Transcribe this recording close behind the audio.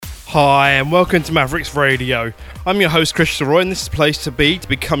Hi and welcome to Mavericks Radio. I'm your host Chris Roy and this is the place to be to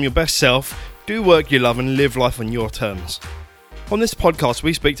become your best self, do work you love and live life on your terms. On this podcast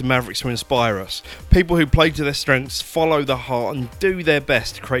we speak to Mavericks who inspire us, people who play to their strengths, follow the heart and do their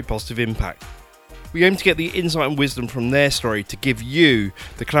best to create positive impact. We aim to get the insight and wisdom from their story to give you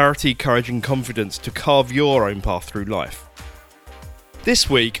the clarity, courage and confidence to carve your own path through life. This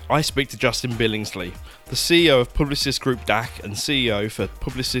week I speak to Justin Billingsley, the CEO of Publicis Group DAC and CEO for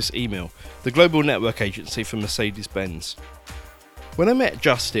Publicis Email, the global network agency for Mercedes-Benz. When I met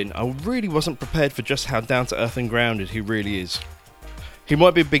Justin, I really wasn't prepared for just how down-to-earth and grounded he really is. He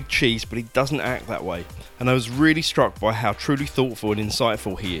might be a big cheese, but he doesn't act that way, and I was really struck by how truly thoughtful and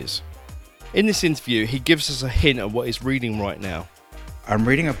insightful he is. In this interview, he gives us a hint at what he's reading right now. I'm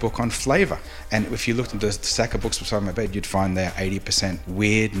reading a book on flavour, and if you looked at the stack of books beside my bed, you'd find there 80%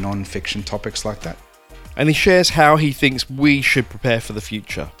 weird non-fiction topics like that. And he shares how he thinks we should prepare for the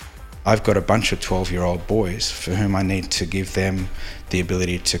future. I've got a bunch of 12-year-old boys for whom I need to give them the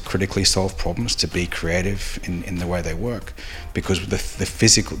ability to critically solve problems, to be creative in the way they work, because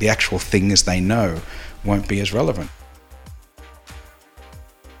the actual things they know won't be as relevant.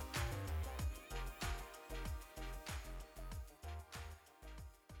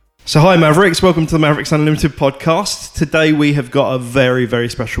 So hi Mavericks, welcome to the Mavericks Unlimited podcast. Today we have got a very, very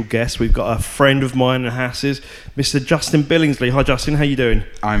special guest. We've got a friend of mine and Hass's, Mr. Justin Billingsley. Hi Justin, how you doing?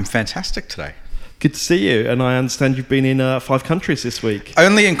 I'm fantastic today. Good to see you, and I understand you've been in 5 countries this week.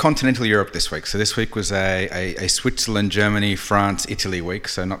 Only in continental Europe this week. So this week was a Switzerland, Germany, France, Italy week,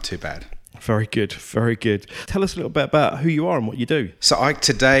 so not too bad. Very good, very good. Tell us a little bit about who you are and what you do. So I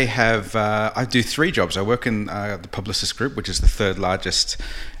today have, I do 3 jobs. I work in the Publicis Group, which is the 3rd largest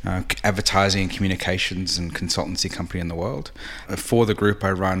advertising and communications and consultancy company in the world. For the group,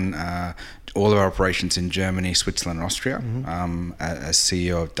 I run all of our operations in Germany, Switzerland and Austria as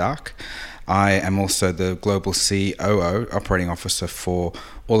CEO of DAC. I am also the global COO, operating officer for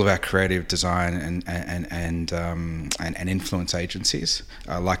all of our creative design and influence agencies,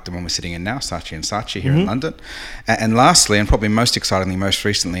 like the one we're sitting in now, Saatchi & Saatchi here in London. And lastly, and probably most excitingly, most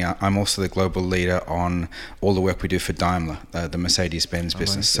recently, I'm also the global leader on all the work we do for Daimler, the Mercedes-Benz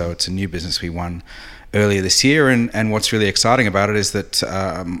business. So it's a new business we won earlier this year, and what's really exciting about it is that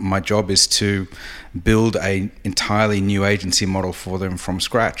my job is to build an entirely new agency model for them from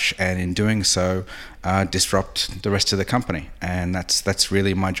scratch, and in doing so, disrupt the rest of the company. And that's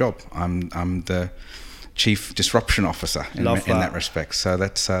really my job. I'm the chief disruption officer in that respect. So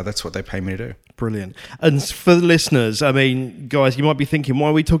that's what they pay me to do. Brilliant. And for the listeners, I mean, guys, you might be thinking,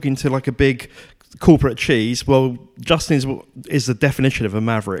 why are we talking to like a big corporate cheese? Well, Justin is the definition of a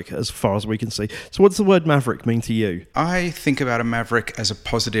maverick as far as we can see. So what does the word maverick mean to you? I think about a maverick as a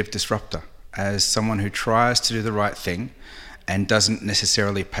positive disruptor, as someone who tries to do the right thing and doesn't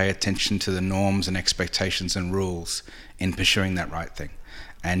necessarily pay attention to the norms and expectations and rules in pursuing that right thing.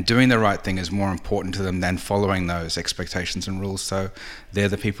 And doing the right thing is more important to them than following those expectations and rules. So they're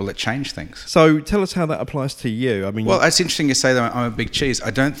the people that change things. So tell us how that applies to you. I mean, well, it's interesting you say that I'm a big cheese.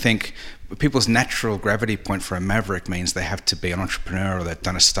 I don't think people's natural gravity point for a maverick means they have to be an entrepreneur, or they've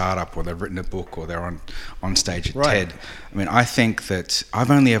done a startup, or they've written a book, or they're on stage at TED. I mean, I think that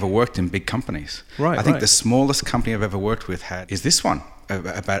I've only ever worked in big companies. I think the smallest company I've ever worked with is this one.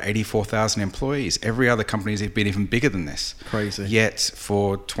 About 84,000 employees. Every other company has been even bigger than this. Crazy. Yet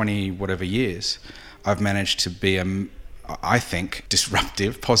for 20 whatever years, I've managed to be, I think,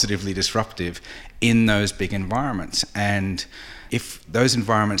 positively disruptive in those big environments. And if those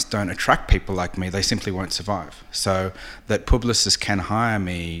environments don't attract people like me, they simply won't survive. So that Publicis can hire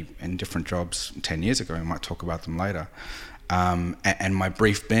me in different jobs 10 years ago, we might talk about them later, and my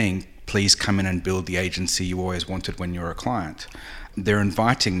brief being, please come in and build the agency you always wanted when you were a client. They're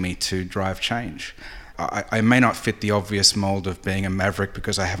inviting me to drive change. I may not fit the obvious mold of being a maverick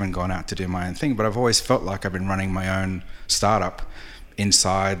because I haven't gone out to do my own thing, but I've always felt like I've been running my own startup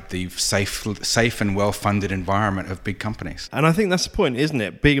inside the safe and well-funded environment of big companies. And I think that's the point, isn't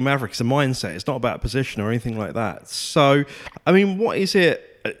it? Being a maverick is a mindset. It's not about a position or anything like that. So, I mean, what is it?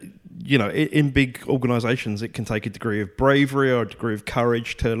 You know, in big organizations, it can take a degree of bravery or a degree of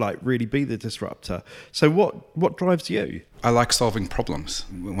courage to like really be the disruptor. So what drives you? I like solving problems.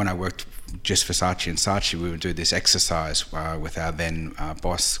 When I worked just for Saatchi & Saatchi, we would do this exercise with our then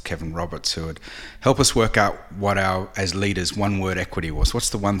boss, Kevin Roberts, who would help us work out what our, as leaders, one-word equity was. What's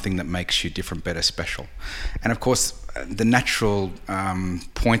the one thing that makes you different, better, special? And of course, the natural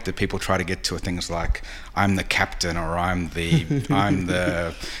point that people try to get to are things like, I'm the captain, or I'm the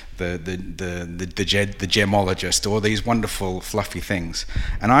gemologist, or these wonderful fluffy things.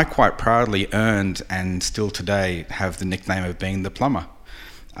 And I quite proudly earned, and still today have, the nickname of being the plumber.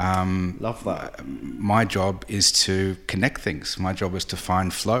 Love that. My job is to connect things. My job is to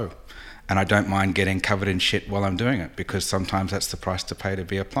find flow. And I don't mind getting covered in shit while I'm doing it, because sometimes that's the price to pay to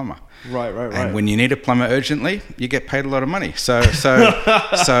be a plumber. Right. And when you need a plumber urgently, you get paid a lot of money. So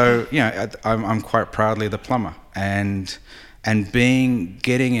I'm quite proudly the plumber. And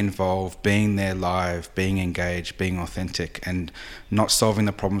getting involved, being there live, being engaged, being authentic, and not solving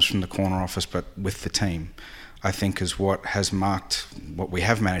the problems from the corner office, but with the team, I think is what has marked what we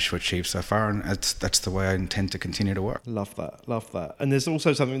have managed to achieve so far, and that's the way I intend to continue to work. Love that. And there's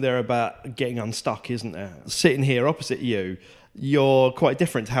also something there about getting unstuck, isn't there? Sitting here opposite you, you're quite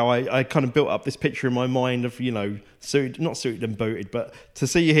different to how I kind of built up this picture in my mind of, not suited and booted, but to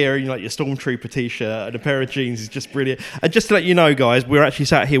see you here in your Stormtrooper t-shirt and a pair of jeans is just brilliant. And just to let you know, guys, we're actually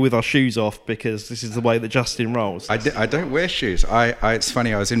sat here with our shoes off because this is the way that Justin rolls. I don't wear shoes. It's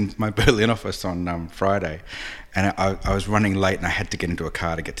funny, I was in my Berlin office on Friday, and I was running late and I had to get into a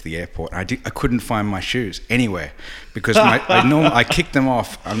car to get to the airport. I couldn't find my shoes anywhere because I kick them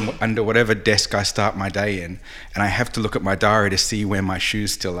off under whatever desk I start my day in, and I have to look at my diary to see where my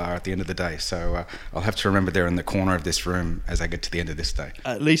shoes still are at the end of the day. So I'll have to remember they're in the corner of this room as I get to the end of this day.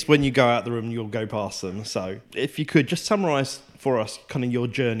 At least when you go out the room, you'll go past them. So if you could just summarise for us kind of your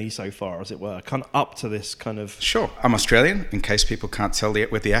journey so far, as it were, kind of up to this kind of... Sure. I'm Australian, in case people can't tell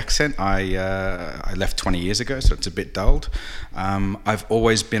yet with the accent. I left 20 years ago, so it's a bit dulled. I've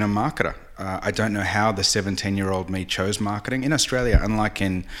always been a marketer. I don't know how the 17-year-old me chose marketing. In Australia, unlike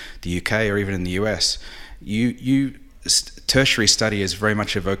in the UK or even in the US, tertiary study is very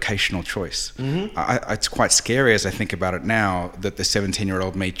much a vocational choice. Mm-hmm. It's quite scary as I think about it now that the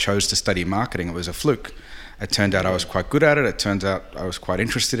 17-year-old me chose to study marketing. It was a fluke. It turned out I was quite good at it. It turns out I was quite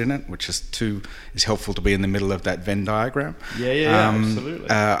interested in it, which is helpful to be in the middle of that Venn diagram. Absolutely.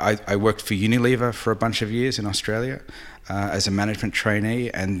 I worked for Unilever for a bunch of years in Australia as a management trainee,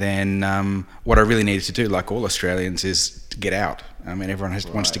 and then what I really needed to do, like all Australians, is to get out. I mean, everyone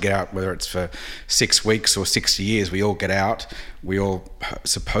wants to get out, whether it's for 6 weeks or 60 years. We all get out. We all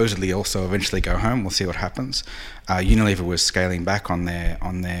supposedly also eventually go home. We'll see what happens. Unilever was scaling back on their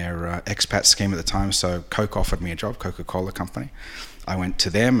expat scheme at the time, so Coke offered me a job, Coca-Cola company. I went to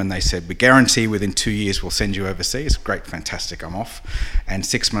them and they said, we guarantee within 2 years we'll send you overseas. Great, fantastic, I'm off. And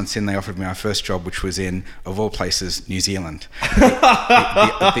 6 months in, they offered me my first job, which was in, of all places, New Zealand.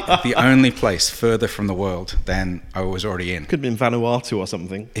 the only place further from the world than I was already in. Could have been Vanuatu or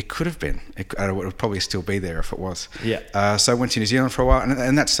something. It could have been. It would probably still be there if it was. Yeah. So I went to New Zealand for a while,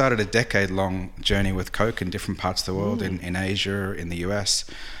 and that started a decade-long journey with Coke in different parts of the world, in Asia, in the US,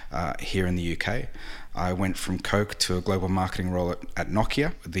 here in the UK. I went from Coke to a global marketing role at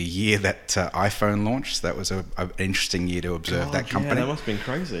Nokia the year that iPhone launched. That was an interesting year to observe that company. Yeah, that must have been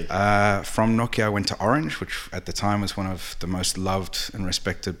crazy. From Nokia, I went to Orange, which at the time was one of the most loved and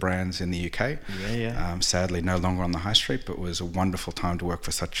respected brands in the UK. Sadly, no longer on the high street, but it was a wonderful time to work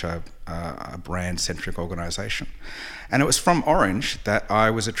for such a brand-centric organisation. And it was from Orange that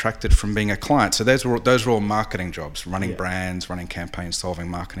I was attracted from being a client. So those were all marketing jobs, running brands, running campaigns, solving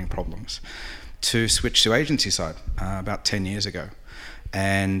marketing problems, to switch to agency side about 10 years ago.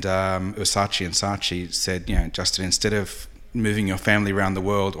 And it was Saatchi, and Saatchi said, Justin, instead of moving your family around the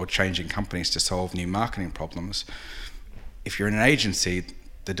world or changing companies to solve new marketing problems, if you're in an agency,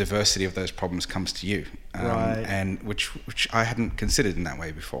 the diversity of those problems comes to you. And which I hadn't considered in that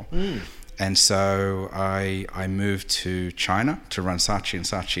way before. And so I moved to China to run Saatchi and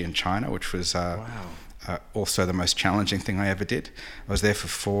Saatchi in China, which was also the most challenging thing I ever did. I was there for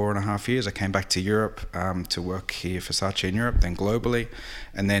 4.5 years. I came back to Europe to work here for Saatchi in Europe, then globally.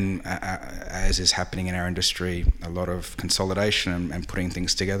 And then, as is happening in our industry, a lot of consolidation and putting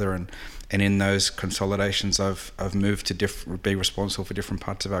things together. And in those consolidations, I've moved to be responsible for different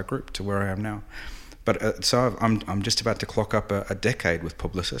parts of our group to where I am now. But so I'm just about to clock up a decade with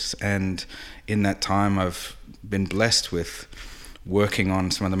Publicis. And in that time, I've been blessed with working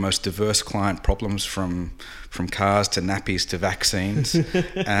on some of the most diverse client problems, from cars to nappies to vaccines,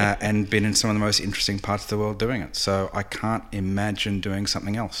 and been in some of the most interesting parts of the world doing it. So I can't imagine doing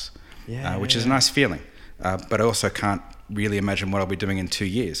something else, which is a nice feeling. But I also can't really imagine what I'll be doing in 2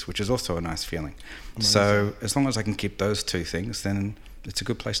 years, which is also a nice feeling. Amazing. So as long as I can keep those two things, then it's a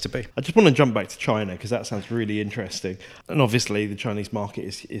good place to be. I just want to jump back to China because that sounds really interesting. And obviously the Chinese market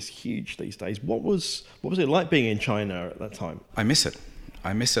is huge these days. What was it like being in China at that time? I miss it.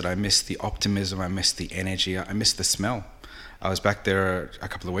 I miss the optimism. I miss the energy. I miss the smell. I was back there a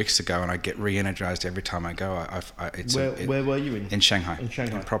couple of weeks ago, and I get re-energized every time I go. Where were you in? In Shanghai. In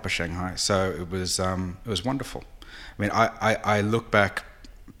Shanghai. In proper Shanghai. So it was wonderful. I mean, I look back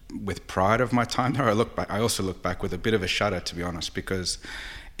with pride of my time there. I also look back with a bit of a shudder, to be honest, because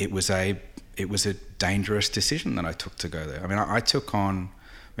it was a dangerous decision that I took to go there. I mean,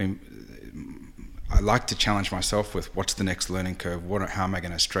 I like to challenge myself with what's the next learning curve, how am I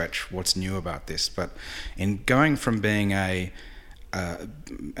going to stretch, what's new about this. But in going from being a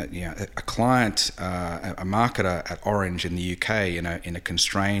client, a marketer at Orange in the UK in a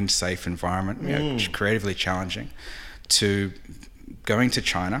constrained, safe environment, creatively challenging, to going to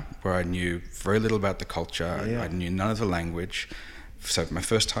China, where I knew very little about the culture, I knew none of the language. So my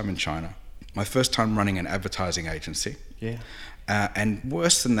first time in China, my first time running an advertising agency. Yeah. And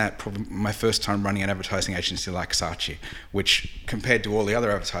worse than that, probably my first time running an advertising agency like Saatchi, which compared to all the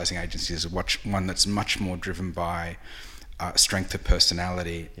other advertising agencies is one that's much more driven by strength of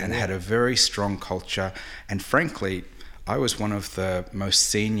personality and had a very strong culture. And frankly, I was one of the most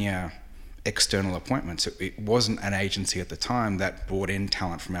senior external appointments. It wasn't an agency at the time that brought in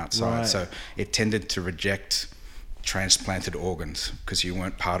talent from outside. Right. So it tended to reject transplanted organs because you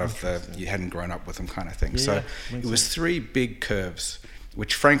weren't part of you hadn't grown up with them kind of thing. So it was 3 big curves,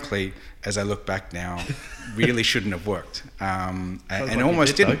 which frankly, as I look back now, really shouldn't have worked, and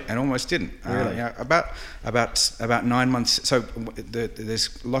almost didn't. Really? About 9 months. So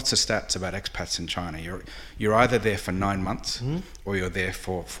there's lots of stats about expats in China. You're either there for 9 months or you're there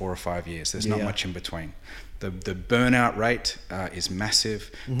for 4 or 5 years. There's not much in between. The burnout rate is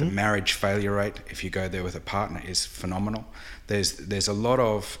massive. The marriage failure rate, if you go there with a partner, is phenomenal. There's a lot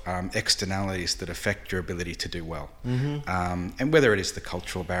of externalities that affect your ability to do well, and whether it is the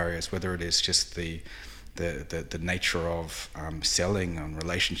cultural barriers, whether it is just the nature of selling and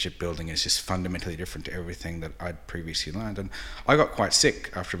relationship building is just fundamentally different to everything that I'd previously learned. And I got quite sick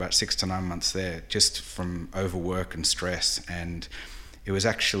after about 6 to 9 months there, just from overwork and stress. And it was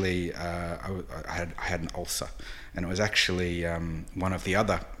actually, I had an ulcer, and it was actually one of the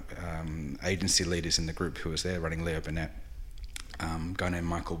other agency leaders in the group who was there running Leo Burnett, a guy named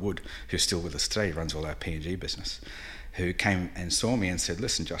Michael Wood, who's still with us today, he runs all our P&G business, who came and saw me and said,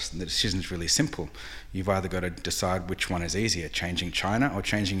 listen, Justin, the decision's really simple. You've either got to decide which one is easier, changing China or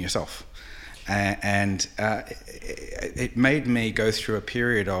changing yourself. And it made me go through a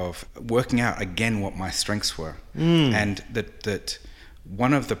period of working out again what my strengths were, and that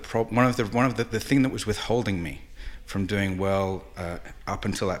one of the thing that was withholding me from doing well up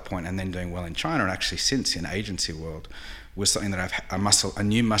until that point, and then doing well in China, and actually since in agency world, was something that a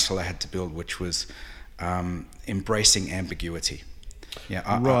new muscle I had to build, which was embracing ambiguity. Yeah,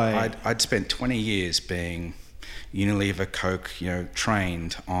 I'd spent 20 years being Unilever, Coke,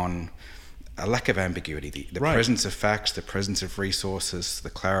 trained on a lack of ambiguity, the presence of facts, the presence of resources, the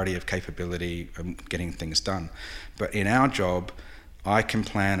clarity of capability, getting things done. But in our job, I can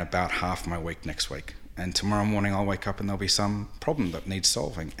plan about half my week next week, and tomorrow morning I'll wake up and there'll be some problem that needs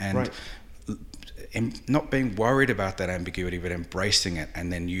solving. And not being worried about that ambiguity, but embracing it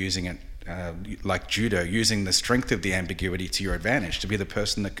and then using it like judo, using the strength of the ambiguity to your advantage, to be the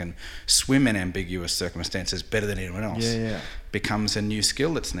person that can swim in ambiguous circumstances better than anyone else, becomes a new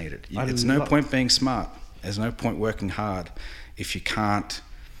skill that's needed. It's no point being smart. There's no point working hard if you can't.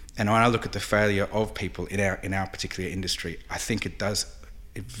 And when I look at the failure of people in our particular industry, I think it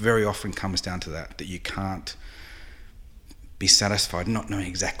very often comes down to that you can't be satisfied not knowing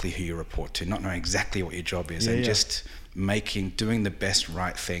exactly who you report to, not knowing exactly what your job is, just doing the best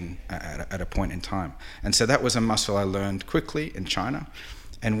right thing at a point in time. And so that was a muscle I learned quickly in China,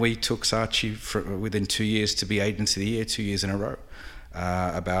 and we took Saatchi within 2 years to be Agency of the Year 2 years in a row,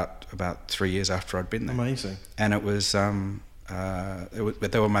 about 3 years after I'd been there. Amazing. And it was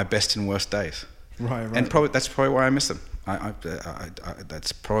they were my best and worst days. Right. And that's probably why I miss them.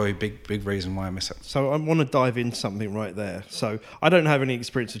 That's probably a big reason why I miss it. So I want to dive into something right there. So I don't have any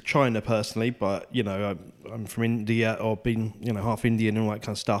experience of China personally, but I'm from India, or been half Indian and all that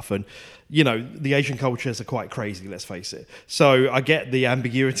kind of stuff, and the Asian cultures are quite crazy. Let's face it. So I get the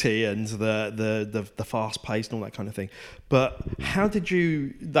ambiguity and the fast pace and all that kind of thing. But how did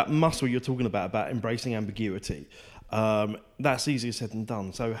that muscle you're talking about embracing ambiguity? That's easier said than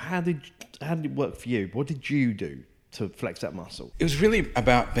done. So how did it work for you? What did you do to flex that muscle? It was really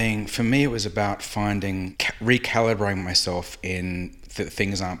about it was about recalibrating myself in that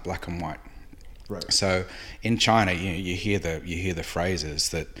things aren't black and white. Right. So in China, you hear the phrases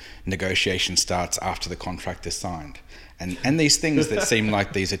that negotiation starts after the contract is signed, and these things that seem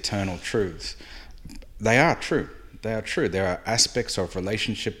like these eternal truths, they are true. There are aspects of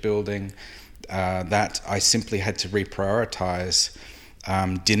relationship building that I simply had to reprioritize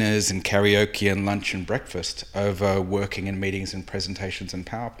dinners and karaoke and lunch and breakfast over working in meetings and presentations and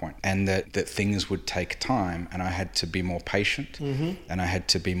PowerPoint, and that things would take time, and I had to be more patient, and I had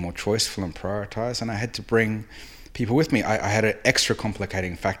to be more choiceful and prioritize, and I had to bring people with me. I had an extra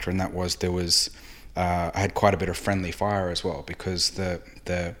complicating factor, and that was I had quite a bit of friendly fire as well, because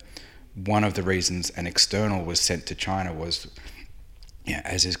the one of the reasons an external was sent to China was,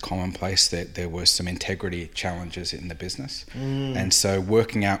 as is commonplace, that there were some integrity challenges in the business. And so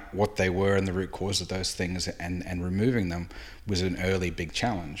working out what they were and the root cause of those things and removing them was an early big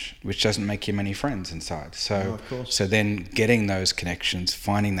challenge, which doesn't make you many friends inside. So so then getting those connections,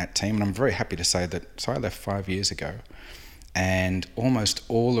 finding that team, and I'm very happy to say that, so I left 5 years ago, and almost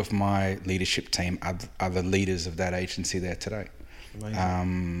all of my leadership team are the leaders of that agency there today.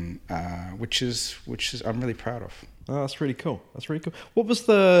 Which is I'm really proud of. Oh, that's really cool. What was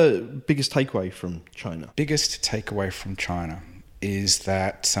the biggest takeaway from China? Biggest takeaway from China is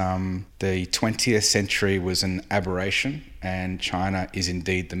that the 20th century was an aberration, and China is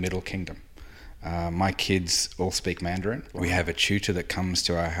indeed the Middle Kingdom. My kids all speak Mandarin. We have a tutor that comes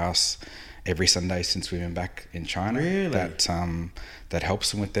to our house every Sunday since we've been back in China. Really? That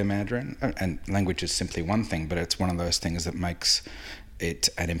helps them with their Mandarin. And language is simply one thing, but it's one of those things that makes it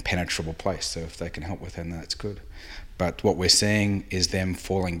an impenetrable place. So if they can help with them, that's good. But what we're seeing is them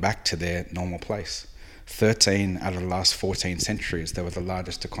falling back to their normal place. 13 out of the last 14 centuries, they were the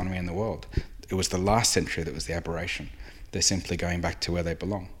largest economy in the world. It was the last century that was the aberration. They're simply going back to where they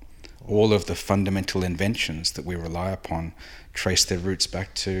belong. All of the fundamental inventions that we rely upon trace their roots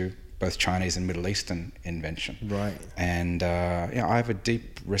back to both Chinese and Middle Eastern invention. Right. And I have a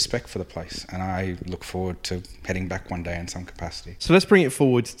deep respect for the place, and I look forward to heading back one day in some capacity. So let's bring it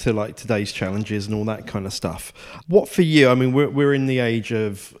forward to like today's challenges and all that kind of stuff. What for you? I mean, we're in the age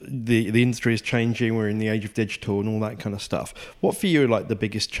of the industry is changing. We're in the age of digital and all that kind of stuff. What for you are like the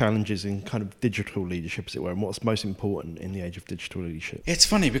biggest challenges in kind of digital leadership, as it were, and what's most important in the age of digital leadership? It's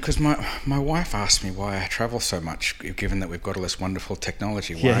funny because my wife asked me why I travel so much, given that we've got all this wonderful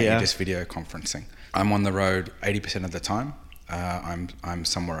technology. Why aren't you just video conferencing? I'm on the road 80% of the time. I'm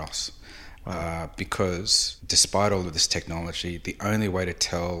somewhere else. Because despite all of this technology, the only way to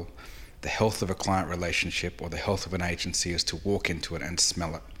tell the health of a client relationship or the health of an agency is to walk into it and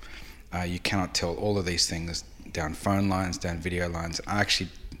smell it. You cannot tell all of these things down phone lines, down video lines. I actually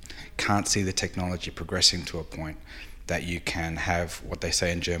can't see the technology progressing to a point that you can have what they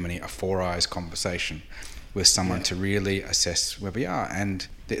say in Germany, a four eyes conversation with someone to really assess where we are. And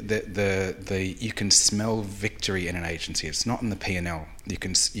the you can smell victory in an agency. It's not in the P&L. You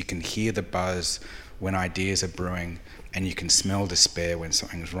can hear the buzz when ideas are brewing, and you can smell despair when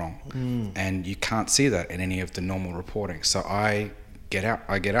something's wrong. And you can't see that in any of the normal reporting. So I get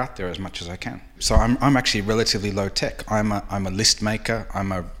out there as much as I can. So I'm actually relatively low tech. I'm a list maker.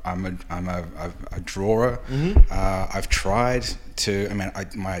 I'm a drawer. I've tried to.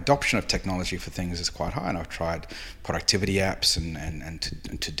 My adoption of technology for things is quite high, and I've tried productivity apps and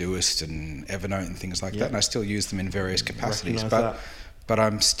Todoist and Evernote and things like that, and I still use them in various capacities. But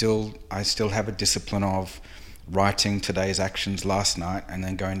I still have a discipline of writing today's actions last night and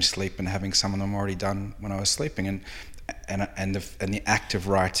then going to sleep and having some of them already done when I was sleeping. And the act of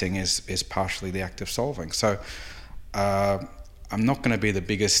writing is partially the act of solving. So I'm not going to be the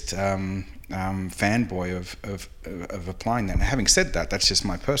biggest fanboy of applying that. And having said that, that's just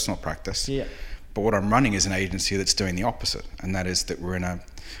my personal practice. Yeah. But what I'm running is an agency that's doing the opposite, and that is that we're in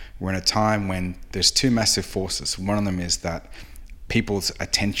a time when there's two massive forces. One of them is that people's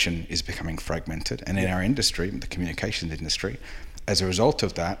attention is becoming fragmented, and in our industry, the communications industry, as a result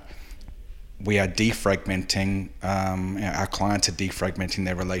of that, we are defragmenting, our clients are defragmenting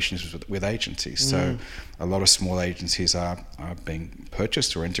their relationships with agencies. So a lot of small agencies are being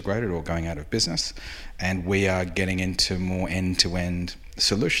purchased or integrated or going out of business, and we are getting into more end-to-end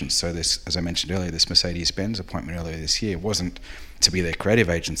solutions. So this, as I mentioned earlier, this Mercedes-Benz appointment earlier this year wasn't to be their creative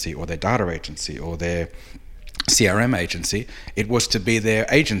agency or their data agency or their CRM agency. It was to be their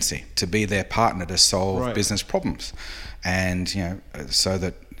agency, to be their partner to solve business problems. And so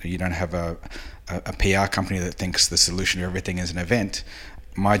that you don't have a PR company that thinks the solution to everything is an event.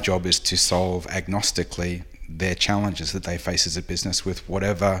 My job is to solve agnostically their challenges that they face as a business with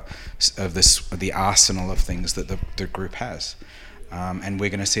whatever of the arsenal of things that the group has. And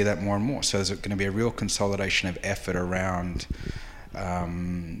we're going to see that more and more. So there's going to be a real consolidation of effort around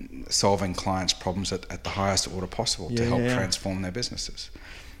solving clients' problems at the highest order possible to help transform their businesses.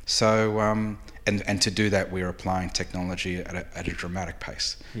 So, and to do that, we're applying technology at a dramatic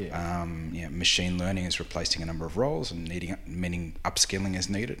pace. Machine learning is replacing a number of roles, and meaning upskilling is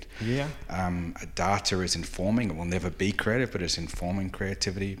needed. Data is informing. It will never be creative, but it's informing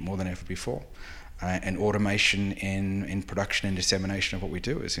creativity more than ever before. And automation in production and dissemination of what we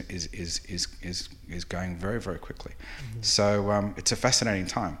do is going very, very quickly. So it's a fascinating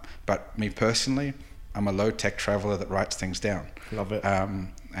time. But me personally, I'm a low-tech traveler that writes things down. Love it.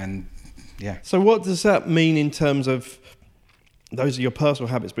 And yeah. So what does that mean in terms of, those are your personal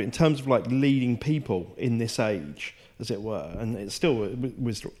habits, but in terms of like leading people in this age, as it were, and it's still,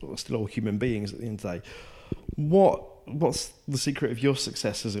 we're still all human beings at the end of the day, what's the secret of your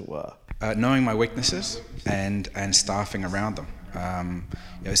success, as it were? Knowing my weaknesses and staffing around them.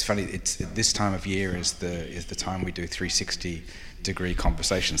 It's funny. It's this time of year is the time we do 360-degree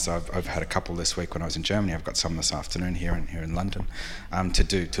conversations. So I've had a couple this week when I was in Germany. I've got some this afternoon here in London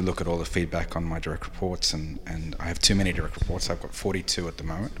to look at all the feedback on my direct reports, and I have too many direct reports. I've got 42 at the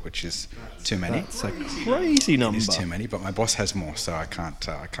moment, which is too many. That's a crazy number. It is too many, but my boss has more, so I can't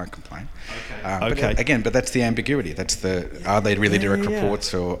complain. Okay. But that's the ambiguity. That's are they really direct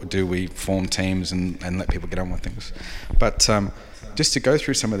reports, or do we form teams and let people get on with things? But just to go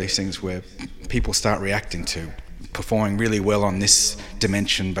through some of these things where people start reacting to performing really well on this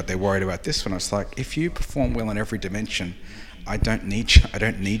dimension, but they're worried about this one. It's like, if you perform well in every dimension, I don't need you. I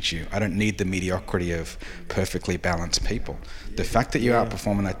don't need the mediocrity of perfectly balanced people. The fact that you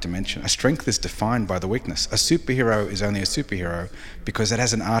outperform in that dimension, a strength is defined by the weakness. A superhero is only a superhero because it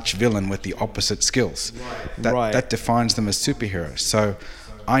has an arch villain with the opposite skills. That defines them as superheroes. So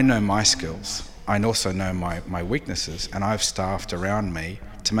I know my skills. I also know my weaknesses, and I've staffed around me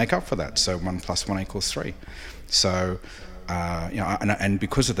to make up for that. So 1 + 1 = 3. So, and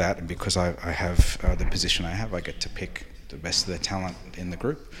because of that, and because I have the position I have, I get to pick the best of the talent in the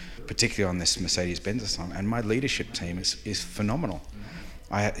group, particularly on this Mercedes-Benz assignment. And my leadership team is phenomenal.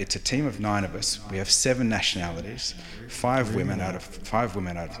 It's a team of 9 of us. We have 7 nationalities, 5 women out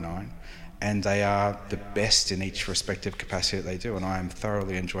of 9. And they are the best in each respective capacity that they do, and I am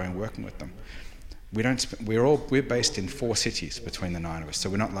thoroughly enjoying working with them. We're based in 4 cities between the 9 of us, so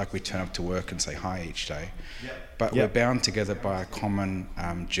we're not like we turn up to work and say hi each day. But we're bound together by a common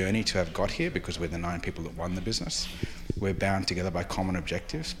journey to have got here, because we're the 9 people that won the business. We're bound together by common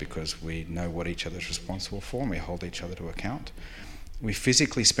objectives because we know what each other's responsible for, and we hold each other to account. We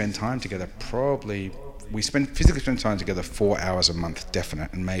physically spend time together. We physically spend time together 4 hours a month,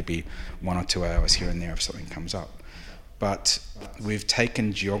 definite, and maybe 1 or 2 hours here and there if something comes up. But we've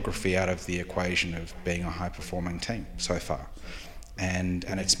taken geography out of the equation of being a high-performing team so far. And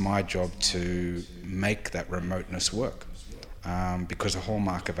it's my job to make that remoteness work, because a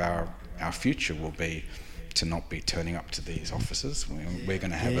hallmark of our future will be to not be turning up to these offices. We're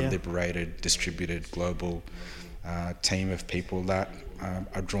going to have a liberated, distributed, global team of people that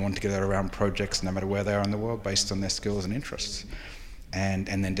are drawn together around projects no matter where they are in the world based on their skills and interests. And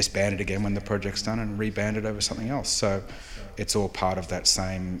then disbanded again when the project's done, and rebanded over something else. So it's all part of that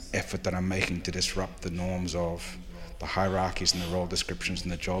same effort that I'm making to disrupt the norms of the hierarchies and the role descriptions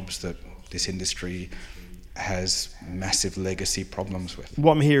and the jobs that this industry has massive legacy problems with.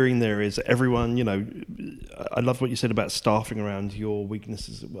 What I'm hearing there is everyone, I love what you said about staffing around your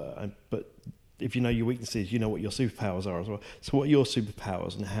weaknesses, as it were, but if you know your weaknesses, you know what your superpowers are as well. So what are your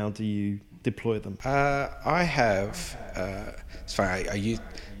superpowers, and how do you deploy them? I have, it's funny,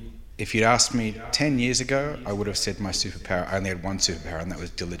 if you'd asked me 10 years ago, I would have said my superpower, I only had one superpower, and that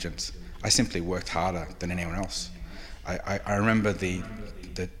was diligence. I simply worked harder than anyone else. I remember the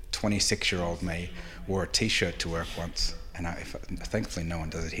 26-year-old me wore a T-shirt to work once, and thankfully no one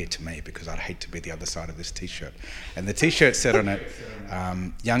does it here to me, because I'd hate to be the other side of this T-shirt. And the T-shirt said on it,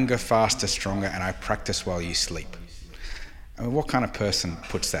 younger, faster, stronger, and I practice while you sleep. I mean, what kind of person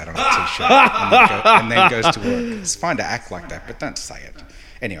puts that on a T-shirt and then goes to work? It's fine to act like that, but don't say it.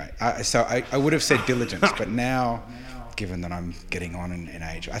 Anyway, so I would have said diligence, but now, given that I'm getting on in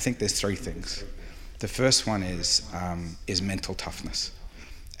age, I think there's 3 things. The first one is mental toughness,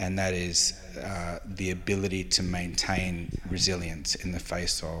 and that is the ability to maintain resilience in the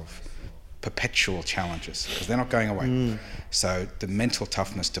face of perpetual challenges, because they're not going away. So the mental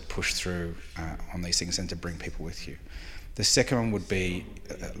toughness to push through on these things and to bring people with you. The second one would be,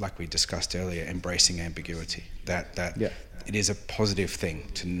 like we discussed earlier, embracing ambiguity. That it is a positive thing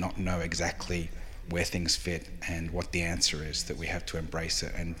to not know exactly where things fit and what the answer is, that we have to embrace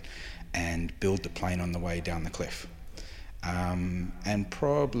it and build the plane on the way down the cliff. And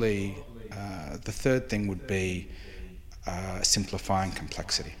probably the third thing would be simplifying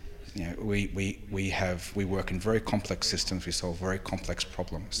complexity. We work in very complex systems. We solve very complex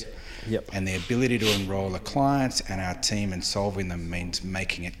problems. And the ability to enroll a client and our team in solving them means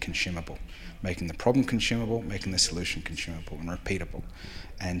making it consumable, making the problem consumable, making the solution consumable and repeatable.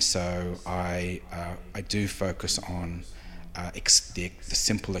 And so I do focus on the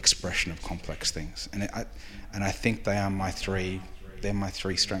simple expression of complex things, and I think they're my 3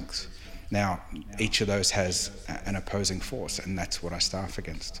 strengths. Now, each of those has an opposing force, and that's what I staff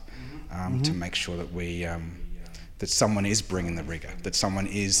against, to make sure that that someone is bringing the rigor, that someone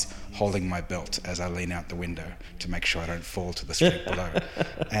is holding my belt as I lean out the window to make sure I don't fall to the street below,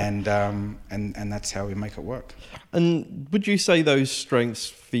 and that's how we make it work. And would you say those strengths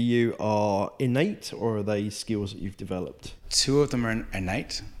for you are innate, or are they skills that you've developed? Two of them are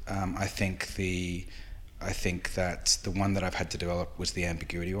innate. I think that the one that I've had to develop was the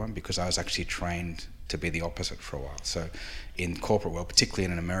ambiguity one, because I was actually trained to be the opposite for a while. So in corporate world, particularly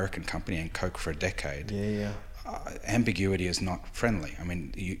in an American company, and Coke for a decade, ambiguity is not friendly. I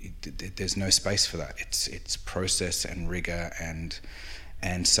mean, there's no space for that. It's process and rigor, and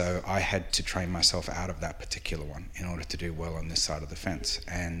so I had to train myself out of that particular one in order to do well on this side of the fence.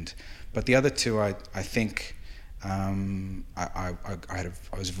 But the other two, I think I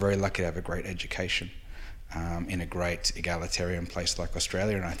was very lucky to have a great education in a great egalitarian place like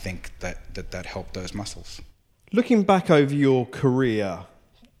Australia, and I think that helped those muscles. Looking back over your career,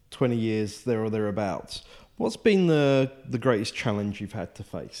 20 years there or thereabouts, what's been the greatest challenge you've had to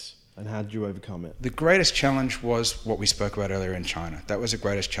face, and how did you overcome it? The greatest challenge was what we spoke about earlier in China. That was the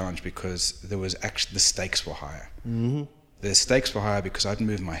greatest challenge because there was actually, the stakes were higher. Mm-hmm. The stakes were higher because I'd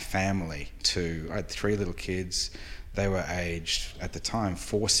moved my family I had 3 little kids. They were aged, at the time,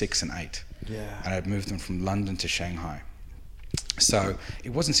 4, 6 and 8. Yeah. And I'd moved them from London to Shanghai. So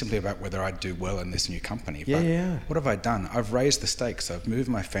it wasn't simply about whether I'd do well in this new company, but what have I done? I've raised the stakes. I've moved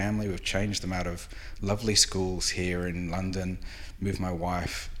my family. We've changed them out of lovely schools here in London, moved my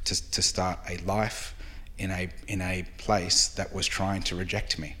wife to start a life in a place that was trying to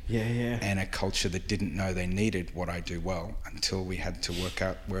reject me. And a culture that didn't know they needed what I do well until we had to work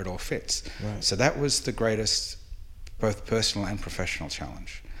out where it all fits. Right. So that was the greatest, both personal and professional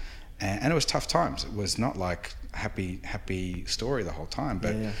challenge. And it was tough times. It was not like happy story the whole time,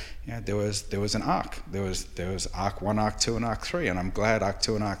 but there was an arc. There was arc 1, arc 2, and arc 3, and I'm glad arc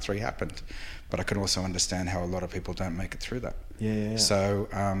 2 and arc 3 happened. But I can also understand how a lot of people don't make it through that. So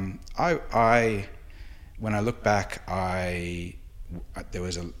I when I look back, the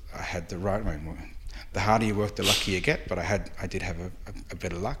harder you work, the luckier you get. But I did have a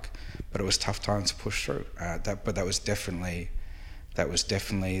bit of luck, but it was tough times to push through. But that was definitely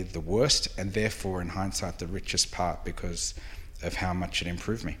the worst, and therefore, in hindsight, the richest part because of how much it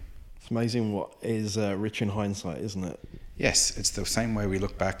improved me. It's amazing what is rich in hindsight, isn't it? Yes, it's the same way we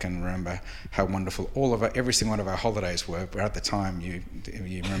look back and remember how wonderful every single one of our holidays were, but at the time you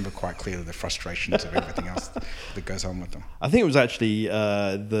remember quite clearly the frustrations of everything else that goes on with them. I think it was actually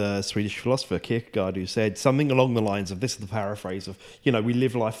the Swedish philosopher Kierkegaard who said something along the lines of, this is the paraphrase of, we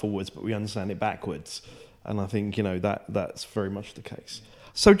live life forwards, but we understand it backwards. And I think, that's very much the case.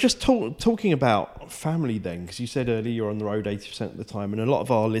 So just talking about family then, because you said earlier you're on the road 80% of the time, and a lot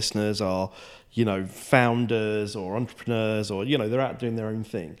of our listeners are, founders or entrepreneurs, or, they're out doing their own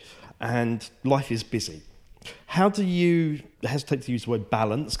thing, and life is busy. How do you, I hesitate to use the word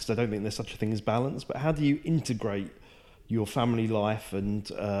balance, because I don't think there's such a thing as balance, but how do you integrate your family life and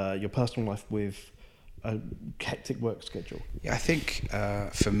your personal life with a hectic work schedule? Yeah, I think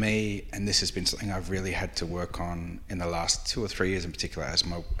for me, and this has been something I've really had to work on in the last 2 or 3 years in particular, as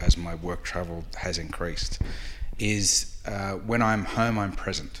my work travel has increased, is when I'm home, I'm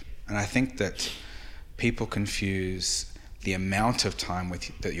present. And I think that people confuse the amount of time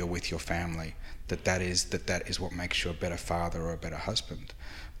that you're with your family, that is what makes you a better father or a better husband.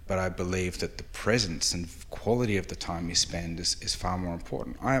 But I believe that the presence and quality of the time you spend is far more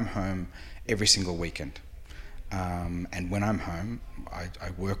important. I am home every single weekend. And when I'm home, I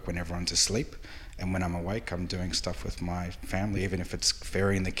work when everyone's asleep. And when I'm awake, I'm doing stuff with my family, even if it's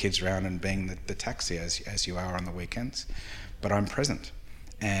ferrying the kids around and being the taxi as you are on the weekends. But I'm present.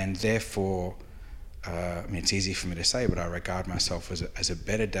 And therefore, it's easy for me to say, but I regard myself as a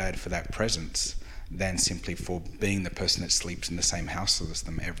better dad for that presence than simply for being the person that sleeps in the same house as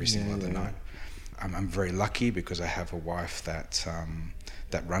them every single other night. I'm very lucky because I have a wife that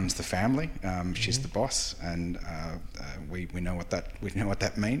runs the family. She's the boss, and we know what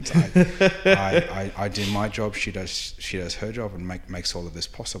that means. I do my job. She does her job, and makes all of this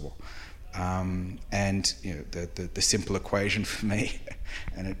possible. And the simple equation for me,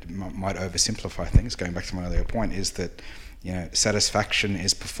 and it might oversimplify things, going back to my earlier point, is that satisfaction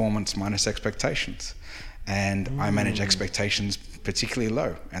is performance minus expectations. And I manage expectations particularly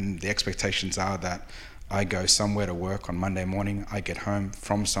low, and the expectations are that I go somewhere to work on Monday morning, I get home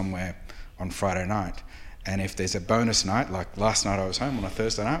from somewhere on Friday night, and if there's a bonus night, like last night I was home on a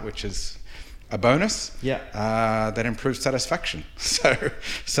Thursday night, which is a bonus, that improves satisfaction. But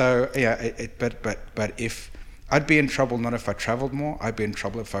if I'd be in trouble not if I traveled more. I'd be in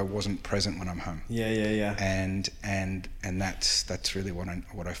trouble if I wasn't present when I'm home. Yeah. And that's really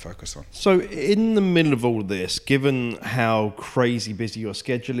what I focus on. So in the middle of all of this, given how crazy busy your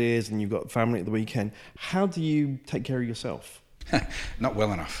schedule is and you've got family at the weekend, how do you take care of yourself? Not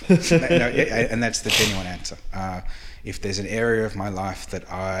well enough. And that's the genuine answer. If there's an area of my life that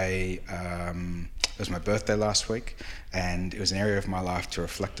it was my birthday last week, and it was an area of my life to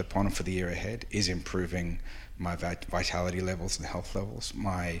reflect upon for the year ahead, is improving my vitality levels and health levels.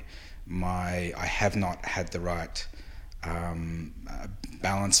 I have not had the right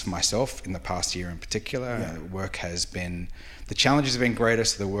balance for myself in the past year in particular. The challenges have been greater,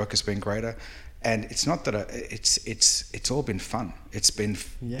 so the work has been greater. And it's not that it's all been fun. It's been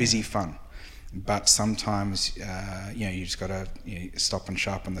busy fun. But sometimes, you just got to stop and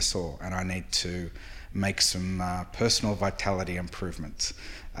sharpen the saw. And I need to make some personal vitality improvements,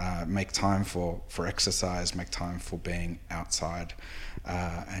 make time for exercise, make time for being outside,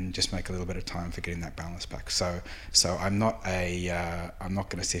 and just make a little bit of time for getting that balance back. So I'm not going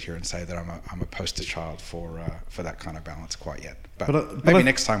to sit here and say that I'm a poster child for that kind of balance quite yet. But maybe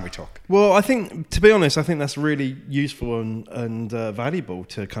next time we talk. Well, I think, to be honest, I think that's really useful and valuable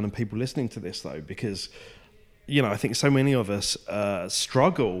to kind of people listening to this, though, because, I think so many of us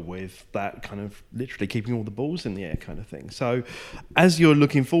struggle with that kind of literally keeping all the balls in the air kind of thing. So as you're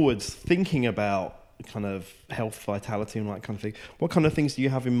looking forwards, thinking about kind of health, vitality and that kind of thing, what kind of things do you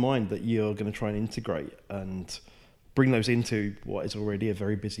have in mind that you're going to try and integrate and bring those into what is already a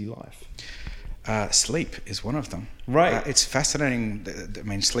very busy life? Sleep is one of them. Right. It's fascinating. I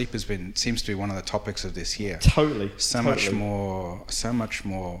mean, sleep seems to be one of the topics of this year. Totally. So much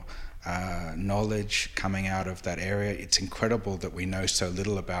more knowledge coming out of that area. It's incredible that we know so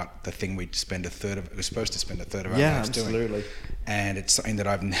little about the thing we're supposed to spend a third of our lives doing. And it's something that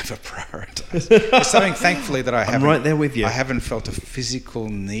I've never prioritized. It's something, thankfully, that I'm right there with you. I haven't felt a physical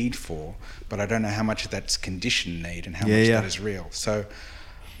need for, but I don't know how much of that's conditioned need and how much that is real. So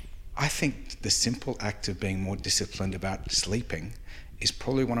I think the simple act of being more disciplined about sleeping is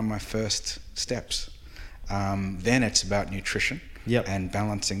probably one of my first steps. Then it's about nutrition. And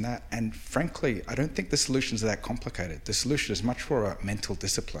balancing that. And frankly, I don't think the solutions are that complicated. The solution is much more a mental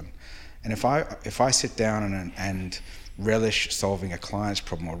discipline. And if I sit down and relish solving a client's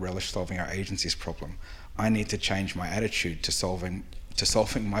problem or relish solving our agency's problem, I need to change my attitude to solving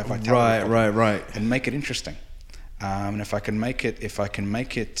my vitality problem. Right. And make it interesting. And if I can make it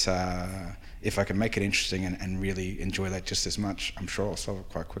interesting and really enjoy that just as much, I'm sure I'll solve it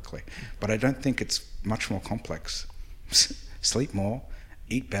quite quickly. But I don't think it's much more complex. Sleep more,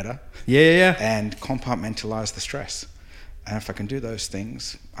 eat better, and compartmentalize the stress. And if I can do those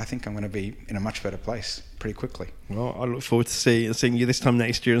things, I think I'm going to be in a much better place pretty quickly. Well, I look forward to seeing you this time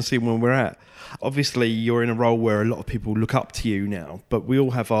next year and seeing where we're at. Obviously, you're in a role where a lot of people look up to you now, but we all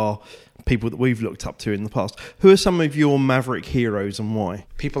have our people that we've looked up to in the past. Who are some of your Maverick heroes and why?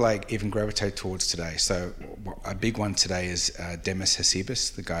 People I even gravitate towards today. So a big one today is Demis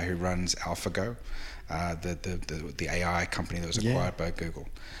Hassabis, the guy who runs AlphaGo. The AI company that was acquired by Google.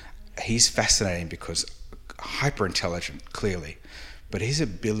 He's fascinating because hyper intelligent, clearly, but his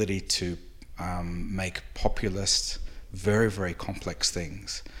ability to make populist, very, very complex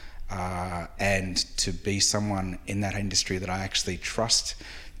things, and to be someone in that industry that I actually trust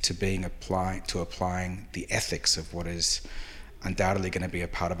to applying the ethics of what is undoubtedly going to be a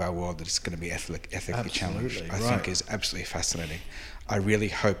part of our world that is going to be ethically challenged, I think is absolutely fascinating. I really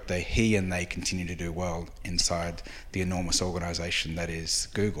hope he and they continue to do well inside the enormous organization that is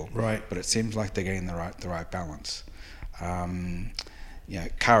Google. Right. But it seems like they're getting the right balance.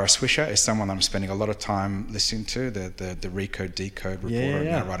 Kara Swisher is someone I'm spending a lot of time listening to, the Recode Decode reporter,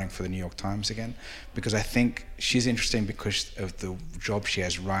 now writing for the New York Times again, because I think she's interesting because of the job she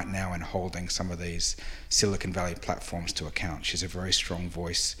has right now in holding some of these Silicon Valley platforms to account. She's a very strong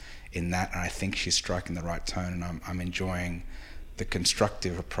voice in that, and I think she's striking the right tone, and I'm enjoying the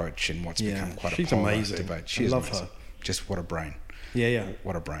constructive approach in what's become quite a polar debate. I love her. Just what a brain.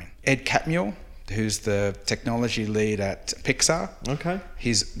 What a brain. Ed Catmull, who's the technology lead at Pixar. Okay.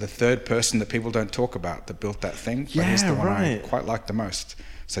 He's the third person that people don't talk about that built that thing, but he's the one I quite like the most.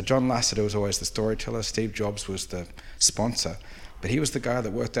 So John Lasseter was always the storyteller, Steve Jobs was the sponsor, but he was the guy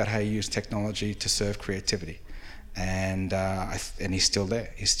that worked out how you use technology to serve creativity. And he's still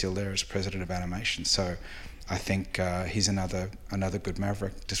there. He's still there as president of animation. So I think he's another good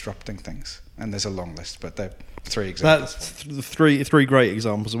Maverick disrupting things. And there's a long list, but they're 3 examples. That's three great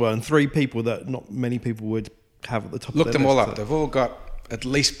examples as well, and 3 people that not many people would have at the top of their list. Look them all up. They've all got at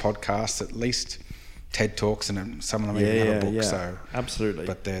least podcasts, at least TED Talks, and some of them even have a book. Yeah, so absolutely.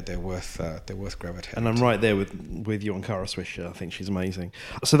 But they're worth gravitating. And I'm right there with you on Cara Swisher. I think she's amazing.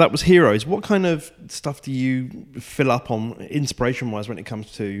 So that was Heroes. What kind of stuff do you fill up on inspiration-wise when it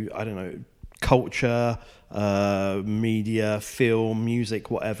comes to, I don't know, culture, media, film,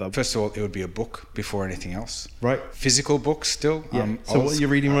 music, whatever? First of all, it would be a book before anything else. Right. Physical books still. Yeah. So what are you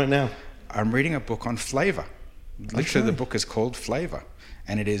reading right now? I'm reading a book on flavour. Literally, the book is called Flavour,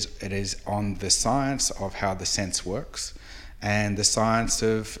 and it is on the science of how the sense works, and the science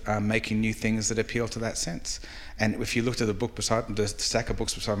of making new things that appeal to that sense. And if you looked at the book beside the stack of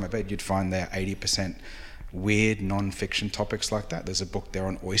books beside my bed, you'd find there 80% weird non-fiction topics like that. There's a book there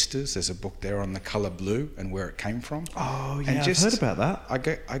on oysters. There's a book there on the colour blue and where it came from. Oh yeah, I've heard about that.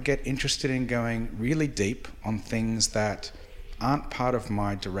 I get interested in going really deep on things that aren't part of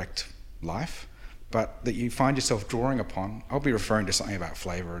my direct life, but that you find yourself drawing upon. I'll be referring to something about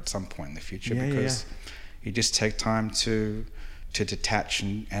flavour at some point in the future, because you just take time to detach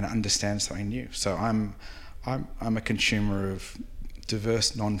and understand something new. So I'm a consumer of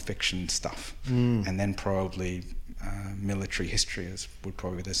diverse non-fiction stuff, and then probably military history would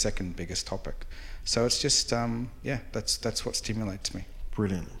probably be the second biggest topic. So it's just that's what stimulates me.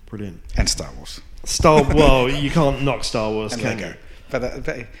 Brilliant. And Star Wars. Well, you can't knock Star Wars, and can Lego. you? But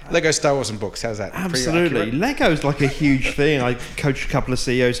Lego, Star Wars and books, how's that? Absolutely. Lego's like a huge thing. I coach a couple of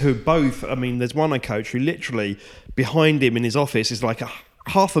CEOs who both, I mean, there's one I coach who literally, behind him in his office is like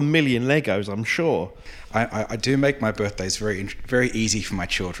 500,000 Legos, I'm sure. I do make my birthdays very easy for my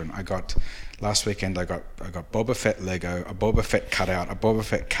children. Last weekend I got Boba Fett Lego, a Boba Fett cutout, a Boba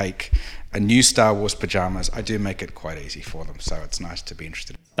Fett cake, a new Star Wars pajamas. I do make it quite easy for them, so it's nice to be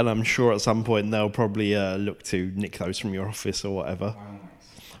interested. And I'm sure at some point they'll probably look to nick those from your office or whatever.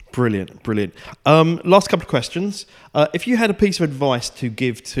 Brilliant. Last couple of questions. If you had a piece of advice to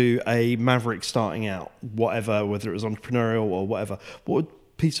give to a maverick starting out, whatever, whether it was entrepreneurial or whatever,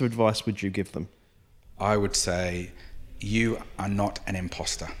 what piece of advice would you give them? I would say you are not an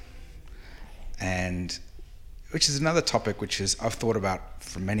imposter. And which is another topic which I've thought about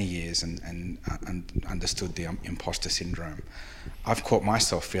for many years and understood the imposter syndrome. I've caught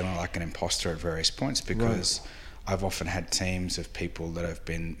myself feeling like an imposter at various points because I've often had teams of people that have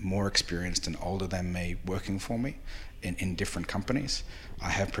been more experienced and older than me working for me in different companies. I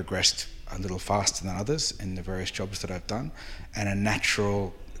have progressed a little faster than others in the various jobs that I've done, and a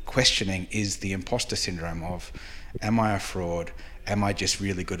natural questioning is the imposter syndrome of, am I a fraud? Am I just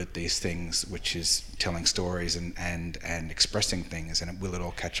really good at these things, which is telling stories and expressing things, and will it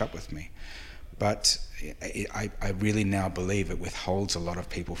all catch up with me? But I really now believe it withholds a lot of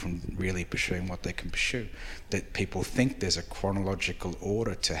people from really pursuing what they can pursue. That people think there's a chronological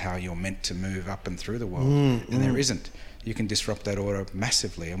order to how you're meant to move up and through the world, and there isn't. You can disrupt that order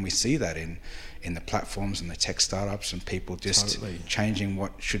massively, and we see that in the platforms and the tech startups and people just changing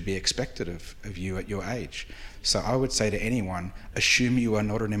what should be expected of you at your age. So I would say to anyone, assume you are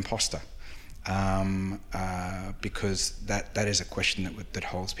not an imposter, because that is a question that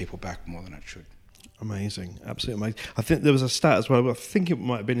holds people back more than it should. Amazing, absolutely amazing. I think there was a stat as well, I think it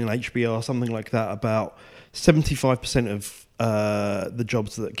might have been in HBR or something like that, about 75% of the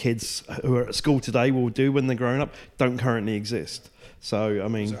jobs that kids who are at school today will do when they're growing up don't currently exist. So, I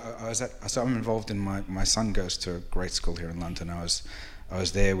mean... So I'm involved in my son goes to a great school here in London. I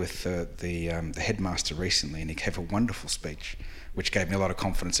was there with the headmaster recently, and he gave a wonderful speech, which gave me a lot of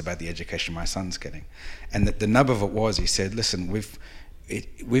confidence about the education my son's getting. And the nub of it was, he said, listen,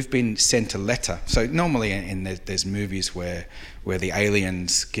 we've been sent a letter. So normally there's movies where the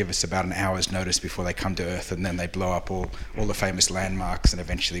aliens give us about an hour's notice before they come to Earth, and then they blow up all the famous landmarks, and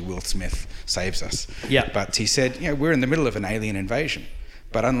eventually Will Smith saves us. Yeah. But he said, we're in the middle of an alien invasion.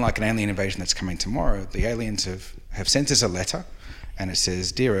 But unlike an alien invasion that's coming tomorrow, the aliens have sent us a letter, and it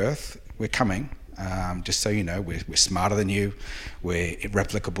says, Dear Earth, we're coming. Just so you know, we're smarter than you, we're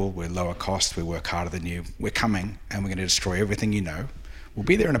replicable, we're lower cost, we work harder than you. We're coming, and we're going to destroy everything you know. We'll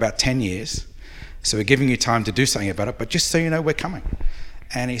be there in about 10 years, so we're giving you time to do something about it, but just so you know, we're coming.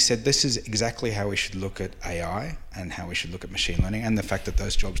 And he said this is exactly how we should look at AI and how we should look at machine learning and the fact that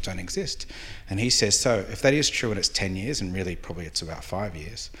those jobs don't exist. And he says, so if that is true and it's 10 years, and really probably it's about 5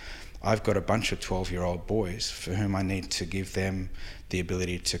 years, I've got a bunch of 12-year-old boys for whom I need to give them the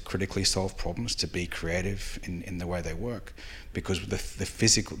ability to critically solve problems, to be creative in the way they work, because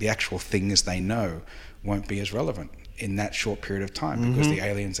the actual things they know won't be as relevant in that short period of time because the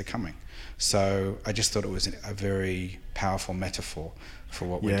aliens are coming. So I just thought it was a very powerful metaphor for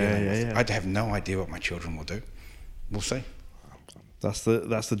what we're dealing with. Yeah. I have no idea what my children will do. We'll see. That's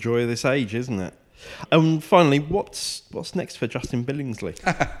the joy of this age, isn't it? And finally, what's next for Justin Billingsley?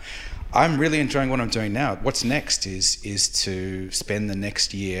 I'm really enjoying what I'm doing now. What's next is to spend the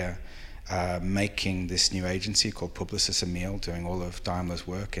next year making this new agency called Publicis Emile, doing all of Daimler's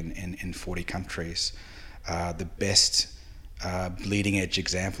work in 40 countries, the best bleeding edge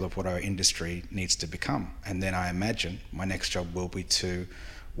example of what our industry needs to become. And then I imagine my next job will be to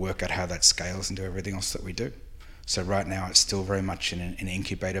work out how that scales into everything else that we do. So right now it's still very much in an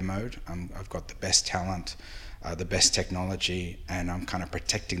incubator mode. I've got the best talent, the best technology, and I'm kind of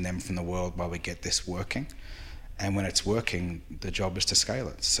protecting them from the world while we get this working. And when it's working, the job is to scale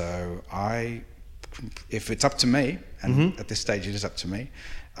it. So if it's up to me, and at this stage it is up to me,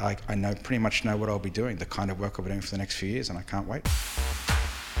 I pretty much know what I'll be doing, the kind of work I'll be doing for the next few years, and I can't wait.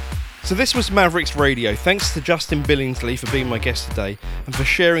 So this was Mavericks Radio. Thanks to Justin Billingsley for being my guest today and for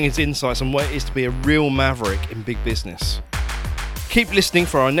sharing his insights on what it is to be a real maverick in big business. Keep listening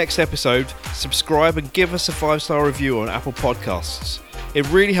for our next episode, subscribe and give us a 5-star review on Apple Podcasts. It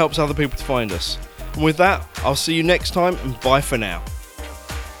really helps other people to find us. And with that, I'll see you next time, and bye for now.